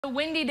A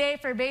windy day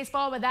for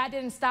baseball, but that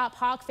didn't stop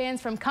Hawk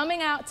fans from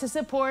coming out to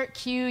support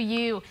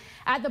QU.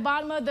 At the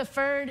bottom of the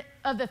third,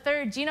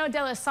 Gino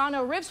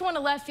D'Alessandro rips one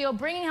to left field,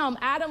 bringing home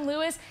Adam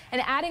Lewis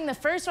and adding the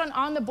first run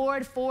on the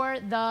board for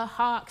the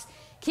Hawks.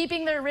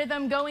 Keeping their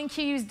rhythm going,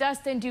 QU's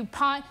Dustin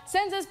DuPont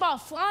sends this ball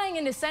flying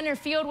into center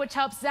field, which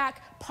helps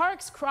Zach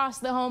Parks cross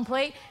the home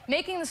plate,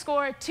 making the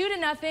score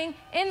 2-0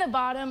 in the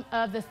bottom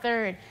of the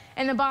third.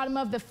 In the bottom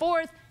of the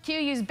fourth,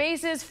 QU's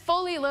bases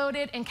fully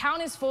loaded and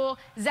count is full.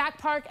 Zach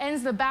Park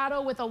ends the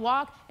battle with a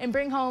walk and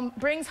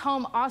brings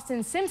home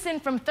Austin Simpson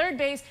from third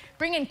base,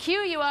 bringing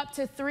QU up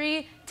to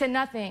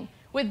 3-0.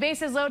 With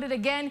bases loaded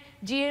again,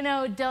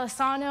 Gino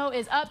D'Alessandro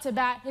is up to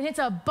bat and hits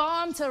a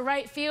bomb to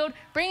right field,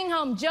 bringing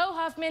home Joe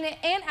Huffman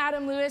and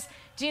Adam Lewis.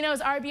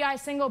 Gino's RBI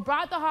single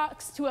brought the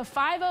Hawks to a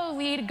 5-0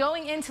 lead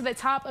going into the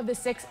top of the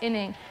sixth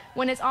inning.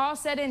 When it's all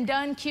said and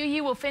done,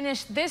 QU will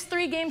finish this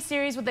three-game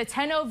series with a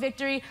 10-0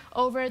 victory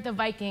over the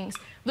Vikings.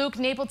 Luke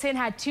Napleton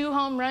had 2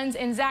 home runs,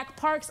 and Zach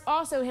Parks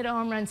also hit a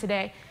home run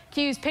today.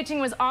 QU's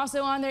pitching was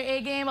also on their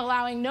A-game,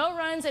 allowing no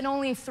runs and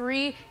only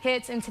 3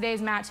 hits in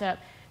today's matchup.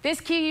 This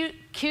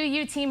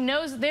QU team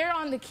knows they're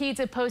on the key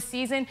to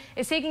postseason,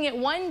 is taking it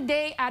one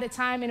day at a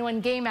time and one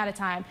game at a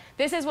time.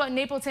 This is what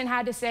Napleton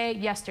had to say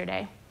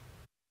yesterday.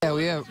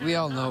 Yeah, we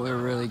all know we're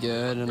really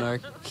good, and our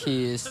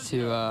key is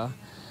to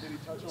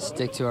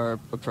stick to our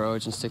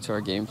approach and stick to our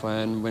game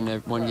plan, win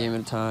one game at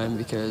a time,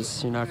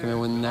 because you're not going to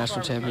win the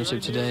national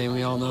championship today, and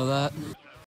we all know that.